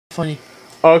Funny.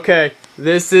 Okay,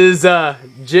 this is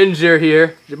Ginger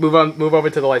here. Move over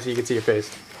to the light so you can see your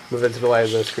face. Move into the light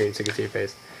of the screen so you can see your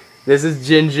face. This is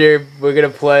Ginger. We're gonna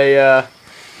play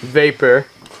Vapour.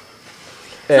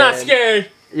 Not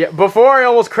scared. Yeah, before I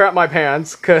almost crapped my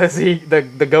pants because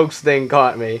the ghost thing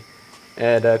caught me.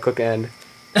 And click end.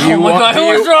 Oh my god,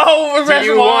 what's wrong with Do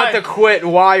you want to quit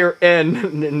while you're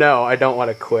in? No, I don't want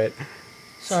to quit.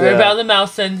 Sorry about the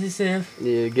mouse sensitive.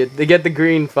 Yeah, get the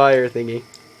green fire thingy.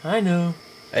 I know.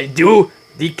 I do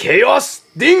the chaos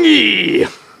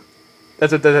thingy.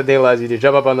 That's what they allows you to do.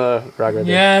 Jump up on the rock right there.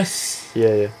 Yes.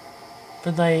 Yeah.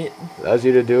 But like allows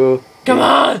you to do. Come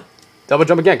on. Double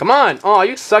jump again. Come on. Oh,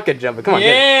 you suck at jumping. Come on.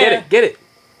 Yeah. Get it.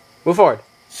 Move forward.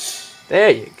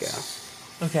 There you go.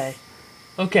 Okay.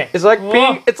 Okay. It's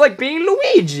like being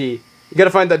Luigi. You gotta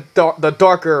find the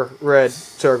darker red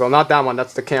circle. Not that one.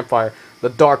 That's the campfire. The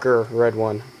darker red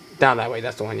one. Down that way.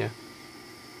 That's the one. Yeah.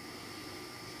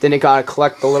 Then you gotta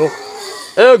collect the little.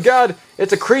 Oh god!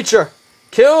 It's a creature.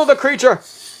 Kill the creature.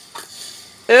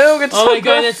 Ew, it's oh my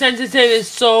god! The sensitivity is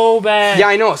so bad. Yeah,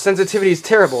 I know. Sensitivity is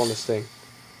terrible on this thing.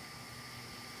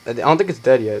 I don't think it's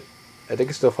dead yet. I think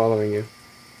it's still following you.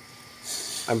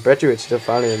 I bet you it's still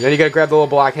following you. Then you gotta grab the little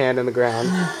black hand in the ground.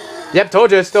 Yep,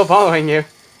 told you it's still following you.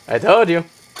 I told you.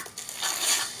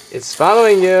 It's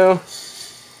following you.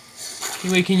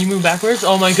 Wait, can you move backwards?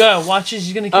 Oh my god, watch this,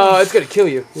 he's gonna kill you. Oh, it's gonna kill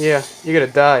you. Yeah, you're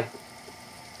gonna die.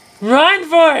 Run,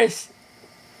 Forrest!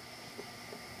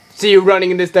 See you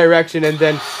running in this direction and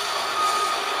then...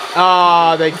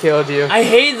 Ah, they killed you. I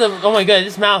hate them. Oh my god,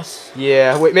 this mouse.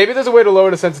 Yeah, wait, maybe there's a way to lower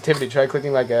the sensitivity. Try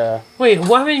clicking like a... Wait,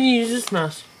 why haven't you used this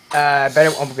mouse? Better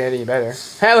won't be any better.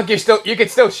 Hey, look, you can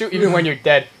still shoot even when you're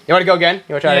dead. You wanna go again?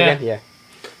 You wanna try it again? Yeah.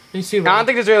 Let me see. I don't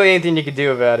think there's really anything you can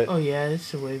do about it. Oh yeah,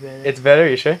 this is way better. It's better,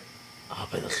 you sure? Oh,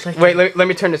 but it's like wait, let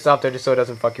me turn this off there just so it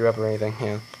doesn't fuck you up or anything.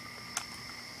 Yeah.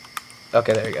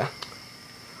 Okay, there you go.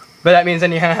 But that means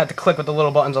then you have to click with the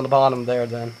little buttons on the bottom there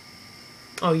then.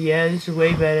 Oh yeah, this is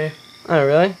way better. Oh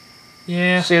really?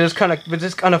 Yeah. See, with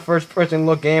this kind of first-person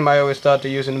look game, I always thought that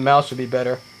using the mouse would be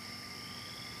better.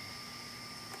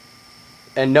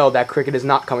 And no, that cricket is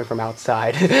not coming from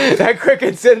outside. That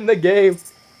cricket's in the game.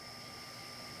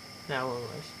 That one was.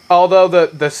 Although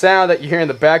the sound that you hear in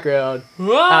the background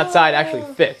outside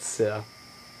actually fits, so.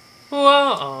 Whoa.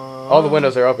 All the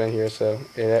windows are open here, so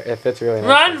it fits really nice.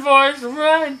 Run, Forrest,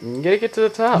 run! You gotta get to the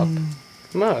top.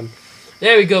 Come on.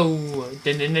 There we go.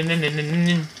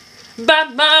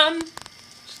 Batman!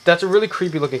 That's a really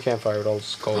creepy looking campfire with all the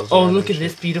skulls. Oh, look at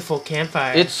this beautiful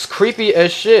campfire. It's creepy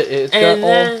as shit. It's got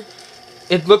all...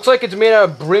 It looks like it's made out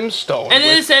of brimstone. And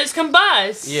then it says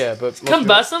combust. Yeah, but...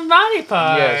 Combust some body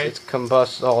parts. Yes, it's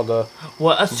combust all the...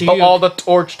 What a serial... All the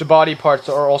torched body parts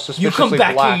are all suspiciously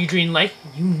black. You come back here, you dream like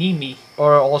you need me.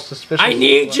 Or all suspiciously I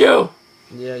need black. you!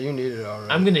 Yeah, you need it already.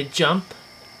 I'm gonna jump,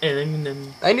 and I'm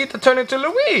gonna... I need to turn into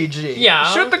Luigi. Yeah.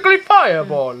 Shoot the green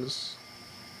fireballs.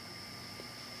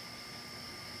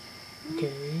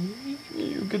 Okay.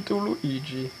 You get to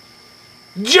Luigi.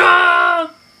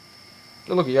 Jump!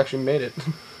 Oh, look, you actually made it.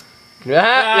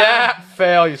 Yeah,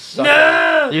 fail, you suck.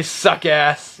 No! You suck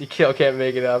ass. You can't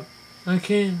make it up. I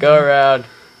can't. Go around.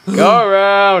 Go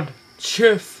around.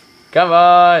 Chiff. Come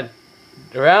on.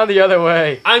 Around the other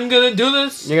way. I'm gonna do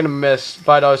this. You're gonna miss.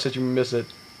 $5 says you miss it.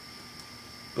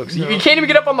 Look, so you can't even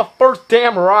get up on the first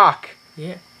damn rock.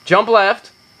 Yeah. Jump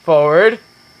left. Forward.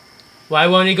 Why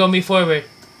won't he go me forward?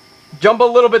 Jump a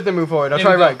little bit, then move forward. I'll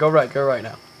try right. Go right. Go right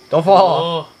now. Don't fall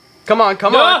off. Come on,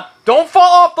 come on. Don't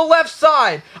fall off the left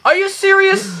side. Are you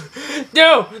serious?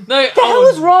 No. What the hell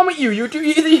is wrong with you?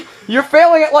 You're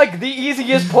failing at like the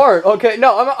easiest part. Okay,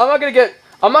 no,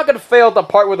 I'm not gonna fail at the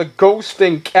part where the ghost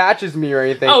thing catches me or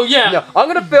anything. Oh yeah. No, I'm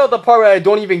gonna fail at the part where I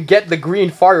don't even get the green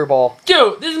fireball.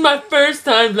 Dude, this is my first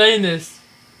time playing this.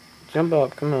 Jump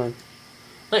up, come on.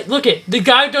 Like, look it. The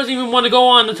guy doesn't even want to go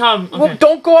on the top. Okay. Well,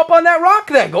 don't go up on that rock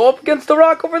then. Go up against the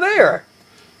rock over there.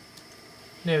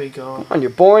 There we go. Come on, you're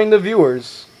boring the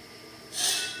viewers.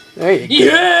 There you go.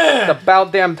 Yeah! It's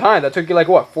about damn time. That took you like,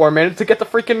 what, 4 minutes to get the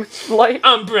freaking light?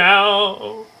 I'm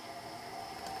brown.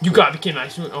 You gotta be kidding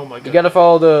me. Oh my god. You gotta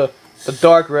follow the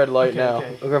dark red light now.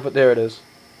 Okay. Look up, there it is.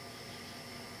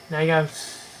 Now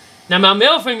my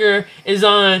middle finger is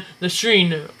on the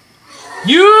screen.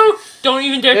 You don't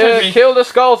even dare touch me. Kill the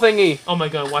skull thingy. Oh my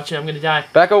god, watch it. I'm gonna die.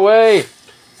 Back away.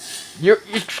 You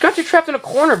got you trapped in a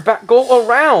corner. Go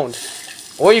around.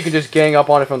 Or you can just gang up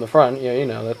on it from the front. Yeah, you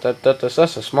know that's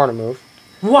a smarter move.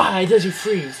 Why does he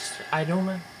freeze? I don't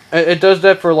know. It does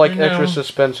that for like extra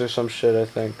suspense or some shit, I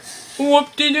think.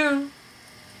 Whoop-de-doo.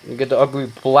 You get the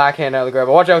ugly black hand out of the ground.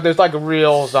 But watch out, there's like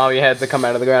real zombie heads that come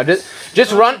out of the ground.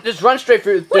 Just run straight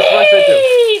through. Just run straight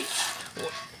through.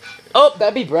 Nope,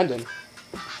 that'd be Brendan.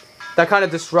 That kind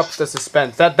of disrupts the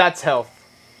suspense. That's health.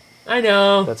 I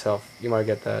know. That's health. You might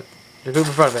get that. Just move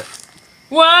in front of it.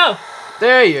 Whoa!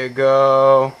 There you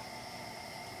go.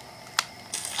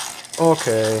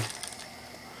 Okay.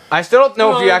 I still don't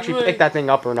know if you actually picked that thing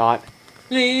up or not.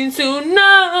 Leads to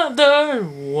another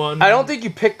one. I don't think you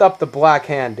picked up the black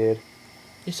hand, dude.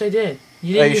 Yes, I did.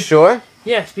 Are you sure?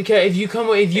 Yes, because if you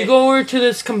go over to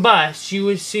this combust, you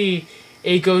would see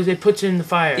it puts it in the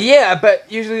fire. Yeah,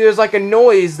 but usually there's like a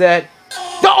noise that.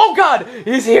 Oh God!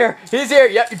 He's here! He's here!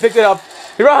 Yep, you picked it up.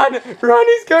 Run! Run!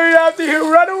 He's coming after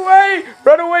you! Run away!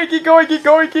 Run away! Keep going! Keep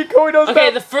going! Keep going! Don't okay,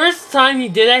 stop. the first time he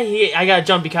did that, I got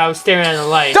jumped because I was staring at the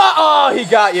light. Oh, he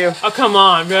got you! Oh, come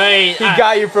on, right? He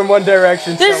got you from one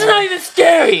direction. This is not even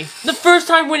scary. The first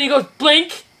time when he goes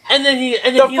blink, and then he lets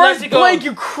it go. The first blink,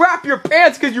 you crap your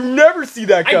pants because you never see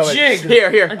that coming. I jigged. Here.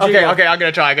 Okay, jiggled. I'm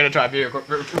gonna try. Here,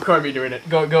 record me doing it.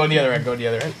 Go on the other end. Go on the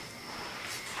other end.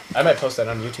 I might post that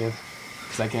on YouTube.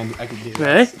 Cause I can do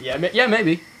that. Really? Yeah,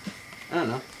 maybe. I don't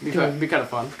know. It'd be kind of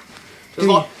fun.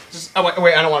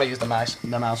 Wait, I don't want to use the mouse.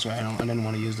 The mouse, right? I didn't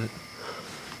want to use it.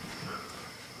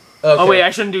 Okay. Oh wait,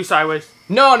 I shouldn't do sideways.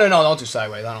 No, don't do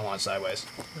sideways. I don't want sideways.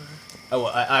 Oh,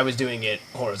 well, I was doing it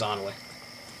horizontally.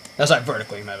 That's like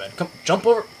vertically, my bad. Come, jump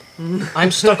over.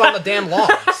 I'm stuck on the damn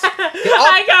logs.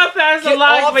 I got past the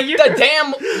logs, but you the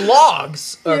damn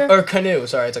logs or canoe.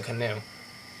 Sorry, it's a canoe.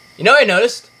 You know what I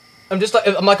noticed? I'm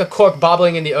like a cork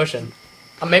bobbling in the ocean.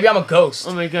 Maybe I'm a ghost.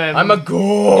 Oh my God. I'm a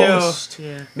ghost.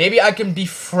 Yeah. Maybe I can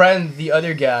befriend the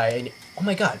other guy. And, oh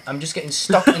my God, I'm just getting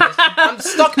stuck in this. I'm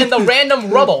stuck in the random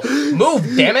rubble.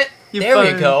 Move, damn it. There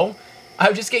we go.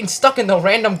 I'm just getting stuck in the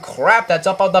random crap that's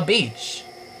up on the beach.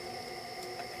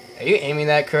 Are you aiming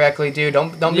that correctly, dude?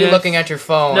 Don't be looking at your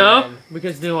phone. No, man.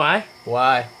 because do I?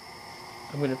 Why?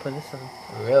 I'm gonna put this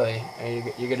on. Really? Are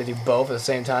you gonna do both at the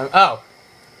same time? Oh,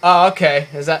 okay.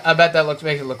 I bet that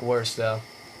makes it look worse though.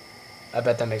 I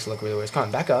bet that makes it look really worse. Come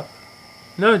on, back up.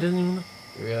 No, it doesn't even look.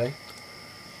 Really?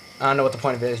 I don't know what the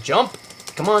point of it is. Jump!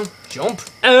 Come on, jump!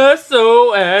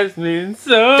 SOS means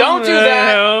so. Don't do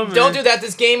that! Don't do that.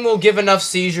 This game will give enough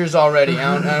seizures already.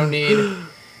 I don't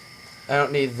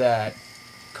need that.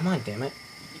 Come on, damn it!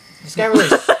 This guy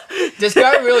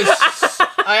really.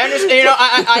 I understand. You know,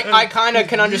 I kind of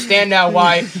can understand now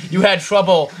why you had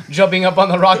trouble jumping up on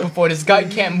the rock before. This guy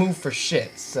can't move for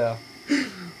shit. So.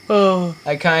 Oh.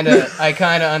 I kind of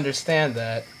understand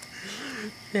that.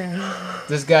 Yeah.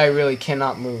 This guy really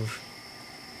cannot move.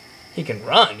 He can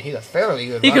run. He's a fairly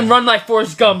good. He can run like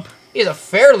Forrest Gump. He's a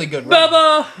fairly good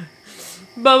runner.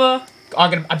 Bubba.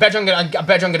 I bet you I'm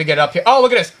gonna get up here. Oh,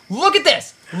 look at this! Look at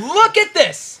this! Look at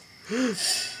this!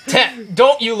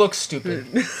 Don't you look stupid?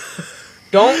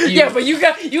 Don't you? Yeah, but you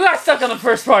got stuck on the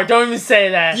first part. Don't even say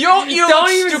that. You look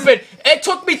stupid. It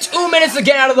took me 2 minutes to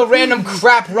get out of the random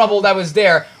crap rubble that was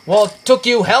there. Well, it took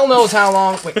you hell knows how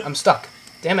long. Wait, I'm stuck.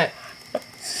 Damn it.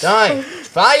 Die.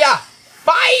 Fire!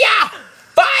 Fire!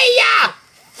 Fire!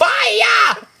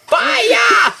 Fire!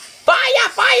 Fire! Fire!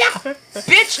 Fire!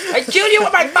 Bitch! I killed you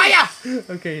with my fire!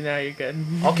 Okay, now you're good.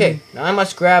 Okay, now I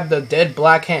must grab the dead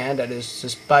black hand that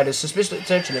is by the suspicious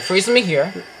attention. It freezes me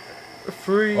here.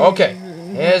 Free. Okay,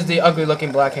 here's the ugly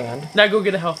looking black hand. Now go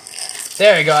get a health.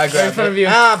 There you go, I grabbed right in front it. of you.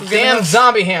 Ah, damn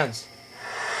zombie hands.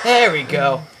 There we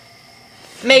go.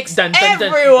 Makes Dun, dun, dun.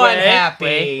 everyone Wait, happy.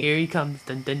 Wait, here he comes.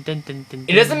 Dun, dun, dun, dun, dun,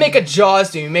 It doesn't make a Jaws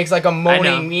theme. It makes like a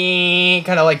moaning,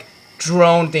 kind of like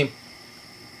drone theme.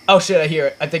 Oh shit, I hear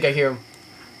it. I think I hear him.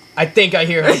 I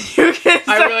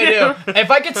really do.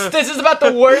 If I get, this is about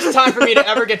the worst time for me to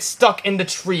ever get stuck in the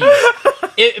trees.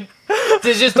 This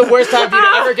is just the worst time for you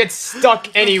to ever get stuck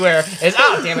anywhere.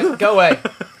 Oh damn it, go away.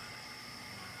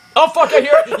 Oh fuck, I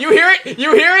hear it. You hear it?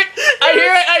 You hear it? I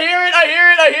hear it. I hear it. I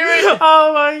hear it. I hear it.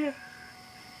 Oh my God.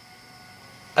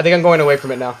 I think I'm going away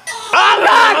from it now. Oh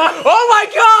God! Oh my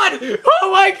God!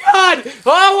 Oh my God!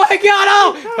 Oh my God!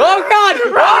 Oh God!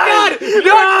 Oh God!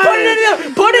 No!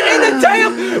 Put it in the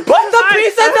damn! Put the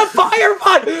piece in the fire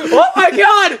pot! Oh my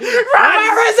God!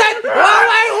 Where is it?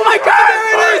 Oh my God!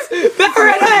 There it is! There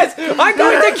it is! I'm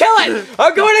going to kill it!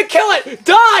 I'm going to kill it!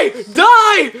 Die!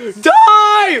 Die!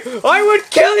 Die! I would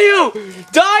kill you!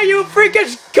 Die, you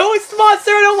freaking ghost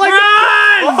monster! I don't like it!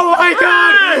 Oh my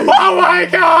God! Oh my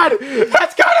God!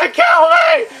 That's gonna kill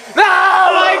me! Oh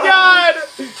my God!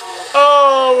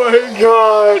 Oh my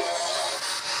God!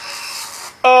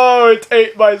 Oh, it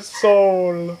ate my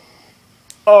soul.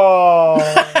 Oh.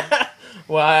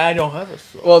 Well, I don't have a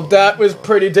soul. Well, that was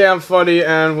pretty damn funny,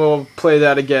 and we'll play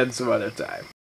that again some other time.